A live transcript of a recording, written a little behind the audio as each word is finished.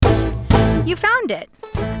You found it!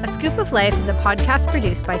 A Scoop of Life is a podcast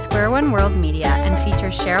produced by Square One World Media and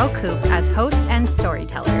features Sherryl as host and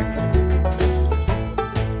storyteller.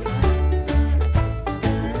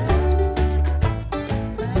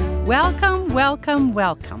 Welcome, welcome,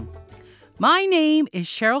 welcome. My name is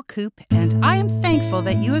Sherryl and I am thankful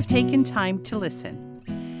that you have taken time to listen.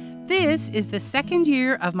 This is the second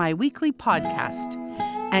year of my weekly podcast,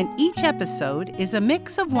 and each episode is a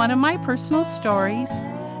mix of one of my personal stories,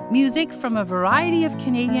 music from a variety of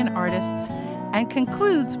Canadian artists, and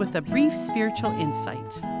concludes with a brief spiritual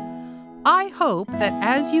insight. I hope that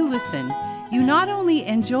as you listen, you not only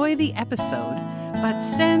enjoy the episode, but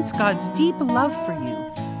sense God's deep love for you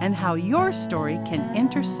and how your story can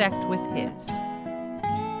intersect with His.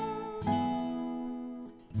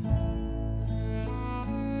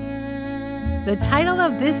 The title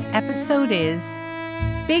of this episode is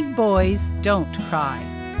Big Boys Don't Cry.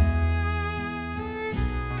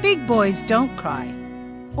 Big boys don't cry,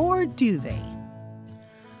 or do they?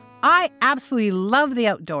 I absolutely love the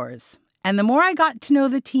outdoors, and the more I got to know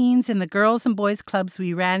the teens in the girls and boys clubs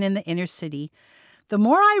we ran in the inner city, the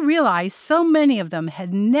more I realized so many of them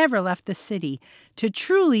had never left the city to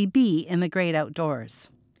truly be in the great outdoors.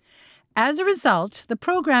 As a result, the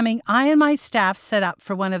programming I and my staff set up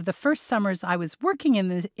for one of the first summers I was working in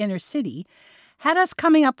the inner city had us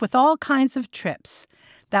coming up with all kinds of trips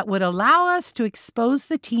that would allow us to expose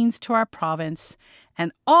the teens to our province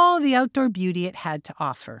and all the outdoor beauty it had to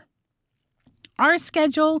offer. Our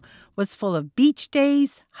schedule was full of beach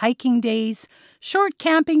days, hiking days, short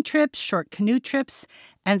camping trips, short canoe trips,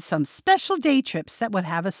 and some special day trips that would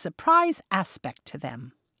have a surprise aspect to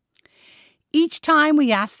them. Each time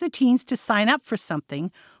we asked the teens to sign up for something,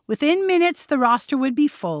 within minutes the roster would be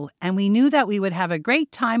full, and we knew that we would have a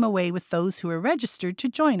great time away with those who were registered to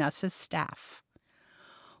join us as staff.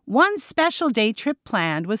 One special day trip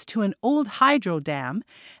planned was to an old hydro dam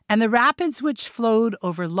and the rapids which flowed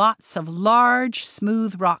over lots of large,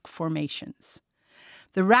 smooth rock formations.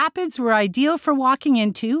 The rapids were ideal for walking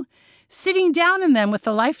into, sitting down in them with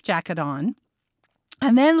a life jacket on,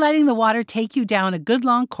 and then letting the water take you down a good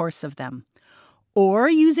long course of them, or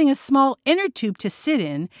using a small inner tube to sit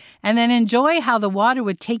in and then enjoy how the water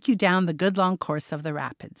would take you down the good long course of the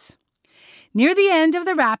rapids. Near the end of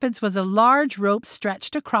the rapids was a large rope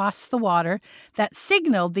stretched across the water that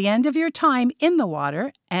signaled the end of your time in the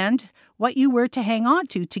water and what you were to hang on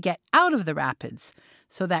to get out of the rapids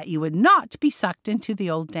so that you would not be sucked into the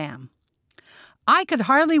old dam. I could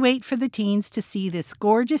hardly wait for the teens to see this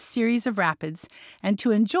gorgeous series of rapids and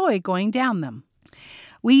to enjoy going down them.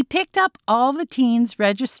 We picked up all the teens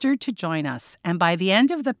registered to join us, and by the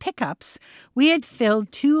end of the pickups, we had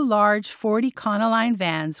filled 2 large 40 Econoline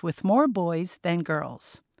vans with more boys than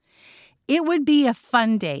girls. It would be a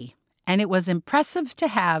fun day, and it was impressive to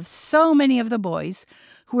have so many of the boys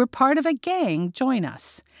who were part of a gang join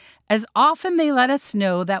us, as often they let us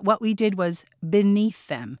know that what we did was beneath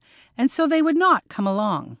them, and so they would not come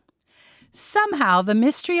along. Somehow, the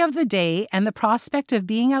mystery of the day and the prospect of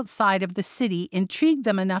being outside of the city intrigued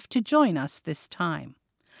them enough to join us this time.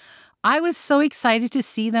 I was so excited to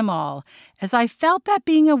see them all, as I felt that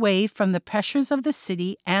being away from the pressures of the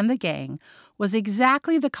city and the gang was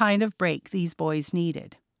exactly the kind of break these boys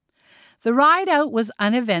needed. The ride out was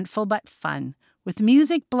uneventful but fun, with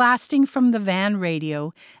music blasting from the van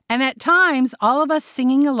radio, and at times all of us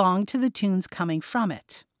singing along to the tunes coming from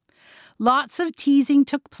it. Lots of teasing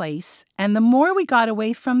took place, and the more we got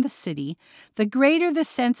away from the city, the greater the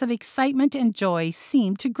sense of excitement and joy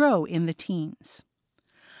seemed to grow in the teens.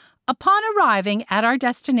 Upon arriving at our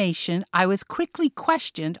destination, I was quickly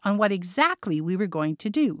questioned on what exactly we were going to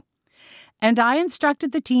do, and I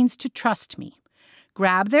instructed the teens to trust me,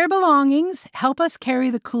 grab their belongings, help us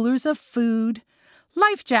carry the coolers of food,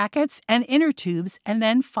 life jackets, and inner tubes, and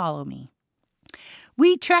then follow me.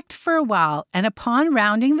 We trekked for a while, and upon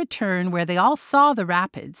rounding the turn where they all saw the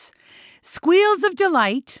rapids, squeals of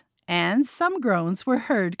delight and some groans were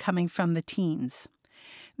heard coming from the teens.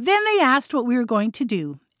 Then they asked what we were going to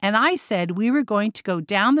do, and I said we were going to go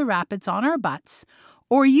down the rapids on our butts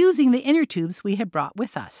or using the inner tubes we had brought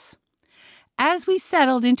with us. As we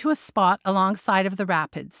settled into a spot alongside of the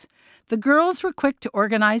rapids, the girls were quick to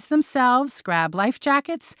organize themselves, grab life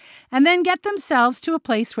jackets, and then get themselves to a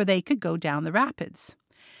place where they could go down the rapids.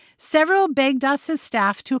 Several begged us as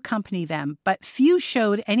staff to accompany them, but few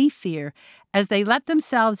showed any fear as they let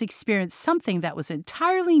themselves experience something that was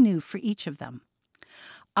entirely new for each of them.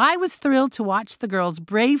 I was thrilled to watch the girls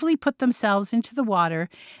bravely put themselves into the water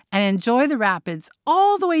and enjoy the rapids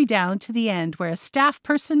all the way down to the end where a staff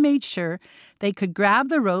person made sure they could grab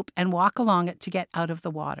the rope and walk along it to get out of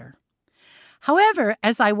the water. However,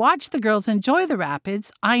 as I watched the girls enjoy the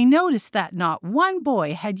rapids, I noticed that not one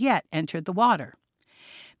boy had yet entered the water.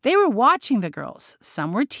 They were watching the girls.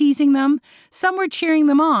 Some were teasing them, some were cheering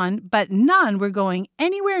them on, but none were going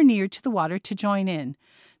anywhere near to the water to join in,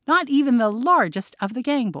 not even the largest of the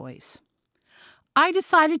gang boys. I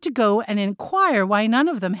decided to go and inquire why none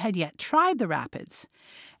of them had yet tried the rapids.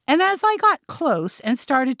 And as I got close and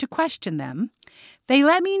started to question them, they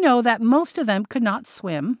let me know that most of them could not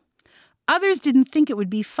swim, others didn't think it would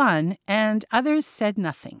be fun, and others said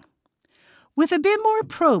nothing. With a bit more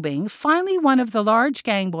probing, finally one of the large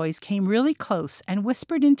gang boys came really close and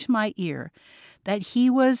whispered into my ear that he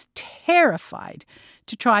was terrified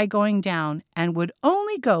to try going down and would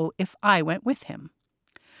only go if I went with him.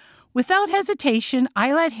 Without hesitation,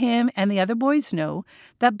 I let him and the other boys know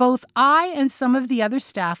that both I and some of the other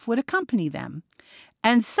staff would accompany them,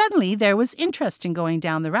 and suddenly there was interest in going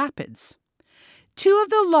down the rapids. Two of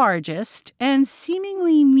the largest and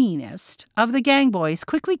seemingly meanest of the gang boys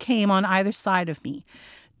quickly came on either side of me,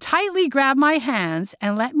 tightly grabbed my hands,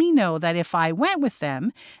 and let me know that if I went with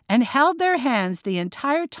them and held their hands the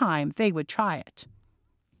entire time, they would try it.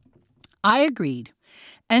 I agreed,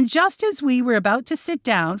 and just as we were about to sit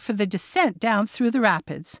down for the descent down through the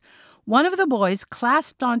rapids, one of the boys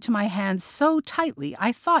clasped onto my hands so tightly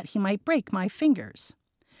I thought he might break my fingers.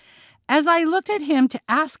 As I looked at him to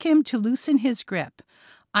ask him to loosen his grip,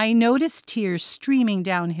 I noticed tears streaming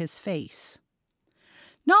down his face.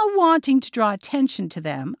 Not wanting to draw attention to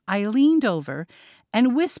them, I leaned over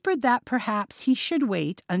and whispered that perhaps he should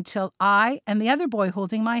wait until I and the other boy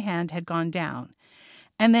holding my hand had gone down,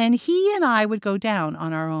 and then he and I would go down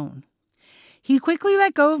on our own. He quickly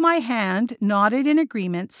let go of my hand, nodded in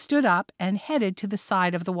agreement, stood up, and headed to the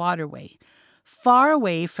side of the waterway, far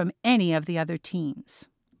away from any of the other teens.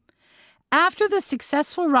 After the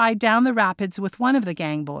successful ride down the rapids with one of the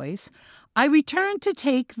gang boys, I returned to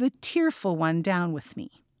take the tearful one down with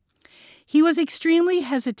me. He was extremely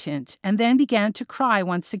hesitant and then began to cry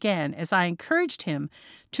once again as I encouraged him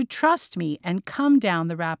to trust me and come down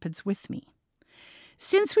the rapids with me.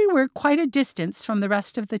 Since we were quite a distance from the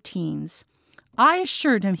rest of the teens, I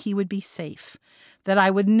assured him he would be safe, that I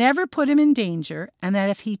would never put him in danger, and that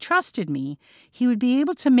if he trusted me, he would be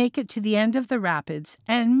able to make it to the end of the rapids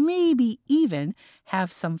and maybe even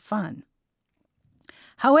have some fun.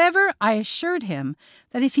 However, I assured him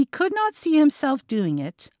that if he could not see himself doing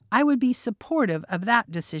it, I would be supportive of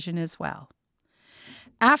that decision as well.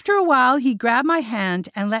 After a while, he grabbed my hand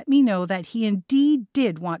and let me know that he indeed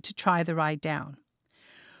did want to try the ride down.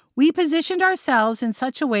 We positioned ourselves in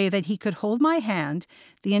such a way that he could hold my hand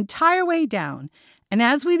the entire way down, and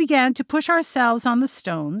as we began to push ourselves on the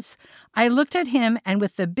stones, I looked at him and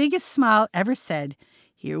with the biggest smile ever said,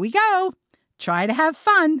 "Here we go. Try to have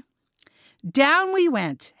fun." Down we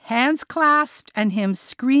went, hands clasped and him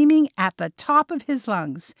screaming at the top of his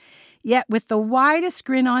lungs, yet with the widest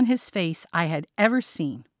grin on his face I had ever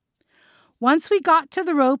seen. Once we got to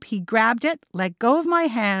the rope, he grabbed it, let go of my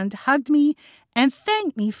hand, hugged me, and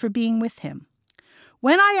thanked me for being with him.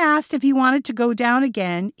 When I asked if he wanted to go down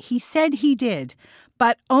again, he said he did,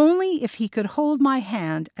 but only if he could hold my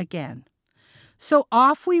hand again. So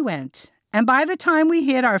off we went, and by the time we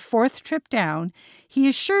hit our fourth trip down, he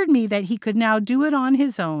assured me that he could now do it on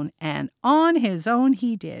his own, and on his own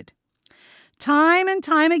he did. Time and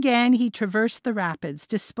time again he traversed the rapids,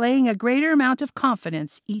 displaying a greater amount of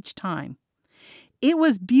confidence each time. It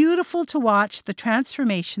was beautiful to watch the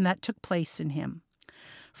transformation that took place in him,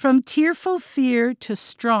 from tearful fear to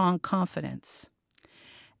strong confidence.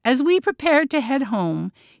 As we prepared to head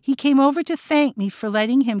home, he came over to thank me for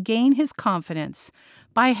letting him gain his confidence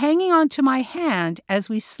by hanging onto my hand as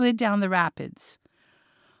we slid down the rapids.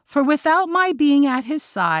 For without my being at his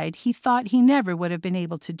side, he thought he never would have been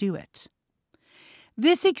able to do it.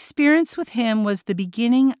 This experience with him was the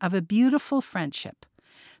beginning of a beautiful friendship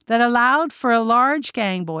that allowed for a large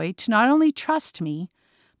gang boy to not only trust me,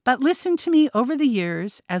 but listen to me over the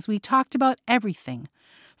years as we talked about everything,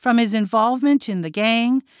 from his involvement in the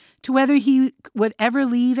gang, to whether he would ever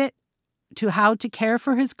leave it, to how to care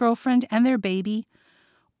for his girlfriend and their baby,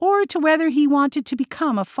 or to whether he wanted to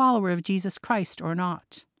become a follower of Jesus Christ or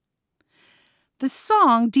not. The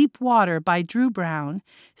song Deep Water by Drew Brown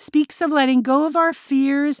speaks of letting go of our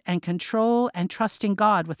fears and control and trusting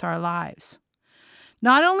God with our lives.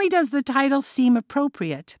 Not only does the title seem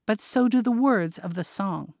appropriate, but so do the words of the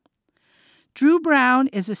song. Drew Brown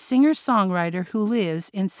is a singer-songwriter who lives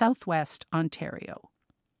in Southwest Ontario.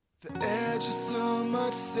 The edge is so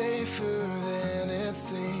much safer than it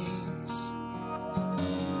seems.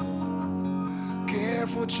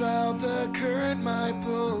 Careful child, the current might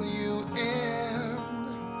pull you in.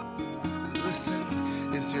 Listen,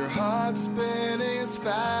 is your heart spinning as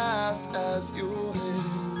fast as your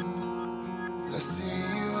head? I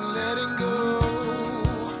see you letting go.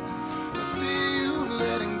 I see you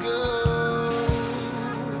letting go.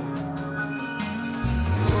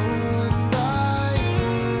 One by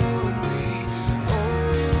one we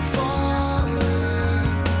all falling.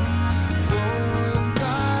 One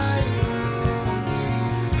by one we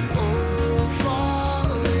all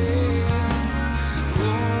falling.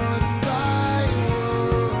 One by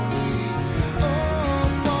one we all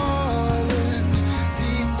falling.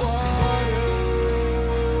 Deep water.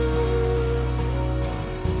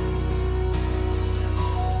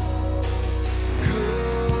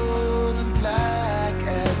 Cold and black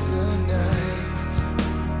as the night.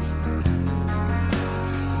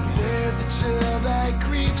 There's a chill that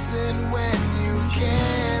creeps in when you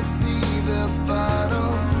can't see the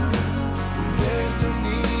bottom. There's no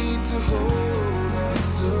need to hold on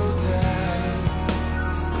so tight.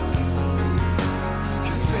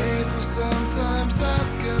 'Cause faith will sometimes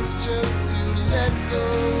ask us just to let go.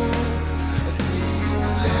 I see you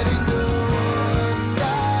letting go. One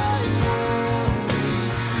by one we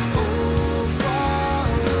all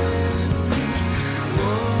falling.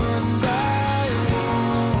 One by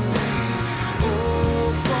one we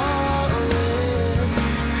all falling.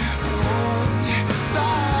 One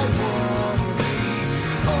by one we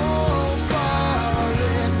all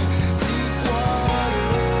falling. Deep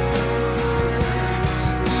water,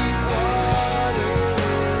 deep water,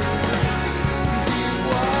 deep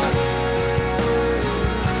water,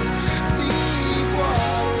 deep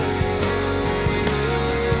water.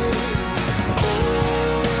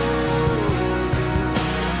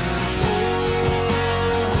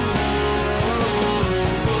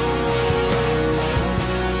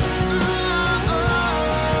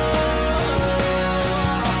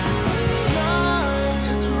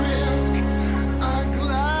 Love is a risk I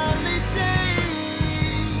gladly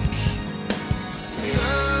take.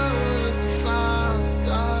 Love is a fire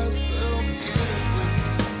sky so beautifully.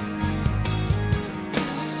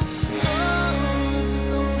 Love is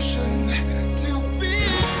an ocean too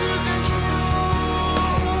big to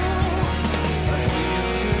control. I feel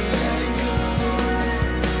you letting go.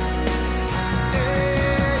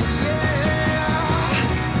 Yeah, yeah.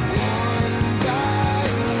 One by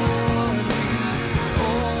one we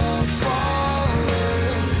all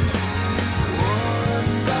falling. One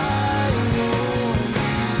by one we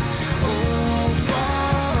all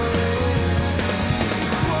falling.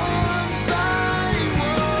 One by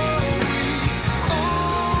one we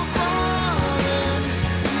all falling.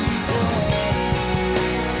 Deep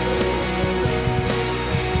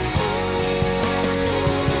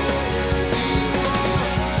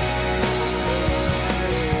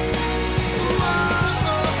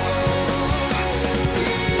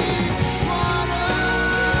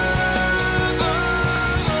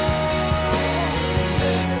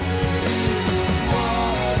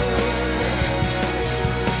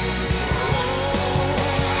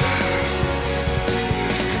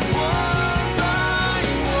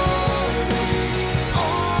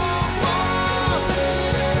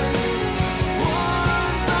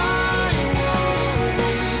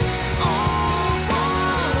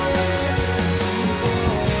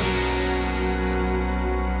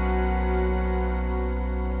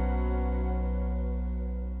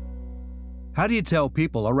How do you tell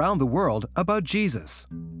people around the world about Jesus?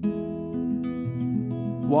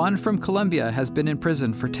 Juan from Colombia has been in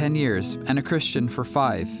prison for 10 years and a Christian for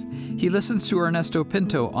 5. He listens to Ernesto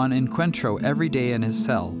Pinto on Encuentro every day in his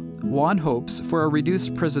cell. Juan hopes for a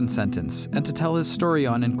reduced prison sentence and to tell his story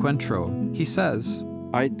on Encuentro. He says,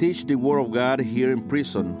 I teach the Word of God here in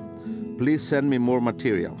prison. Please send me more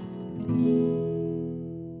material.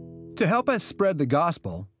 To help us spread the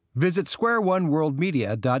gospel, visit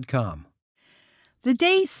squareoneworldmedia.com. The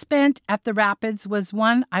day spent at the Rapids was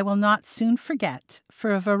one I will not soon forget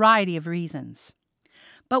for a variety of reasons.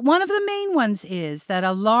 But one of the main ones is that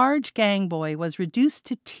a large gang boy was reduced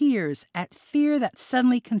to tears at fear that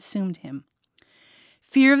suddenly consumed him.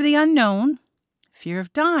 Fear of the unknown, fear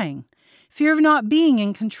of dying, fear of not being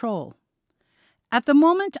in control. At the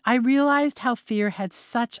moment, I realized how fear had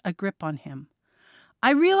such a grip on him.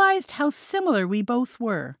 I realized how similar we both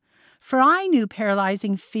were, for I knew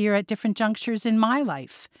paralyzing fear at different junctures in my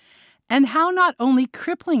life, and how not only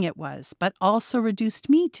crippling it was, but also reduced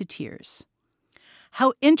me to tears.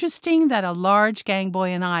 How interesting that a large gang boy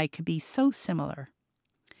and I could be so similar.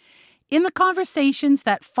 In the conversations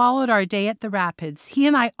that followed our day at the Rapids, he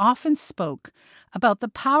and I often spoke about the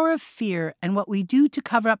power of fear and what we do to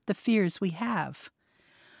cover up the fears we have.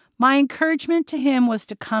 My encouragement to him was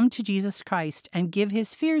to come to Jesus Christ and give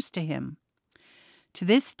his fears to him. To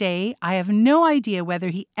this day, I have no idea whether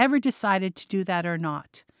he ever decided to do that or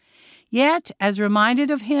not. Yet, as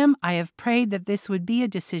reminded of him, I have prayed that this would be a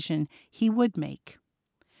decision he would make.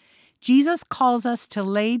 Jesus calls us to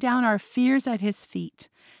lay down our fears at his feet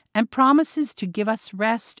and promises to give us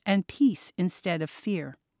rest and peace instead of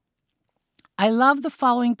fear. I love the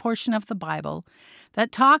following portion of the Bible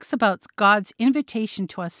that talks about God's invitation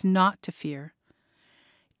to us not to fear.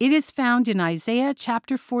 It is found in Isaiah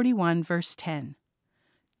chapter 41, verse 10.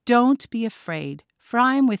 Don't be afraid, for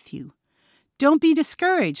I am with you. Don't be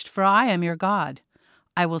discouraged, for I am your God.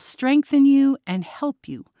 I will strengthen you and help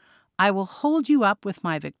you. I will hold you up with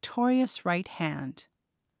my victorious right hand.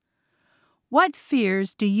 What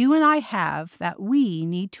fears do you and I have that we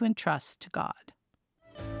need to entrust to God?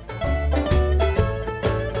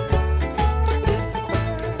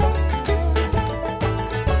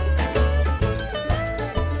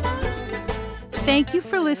 Thank you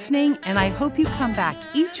for listening, and I hope you come back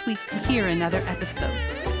each week to hear another episode.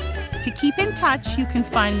 To keep in touch, you can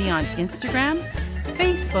find me on Instagram,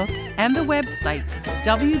 Facebook, and the website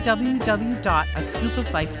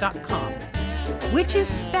www.ascoopoflife.com, which is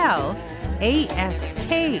spelled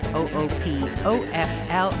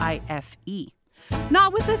ASKOOPOFLIFE.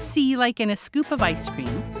 Not with a C like in a scoop of ice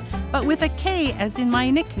cream, but with a K as in my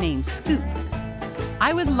nickname, Scoop.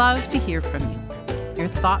 I would love to hear from you. Your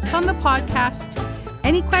thoughts on the podcast,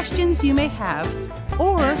 any questions you may have,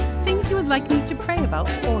 or things you would like me to pray about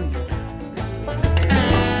for you.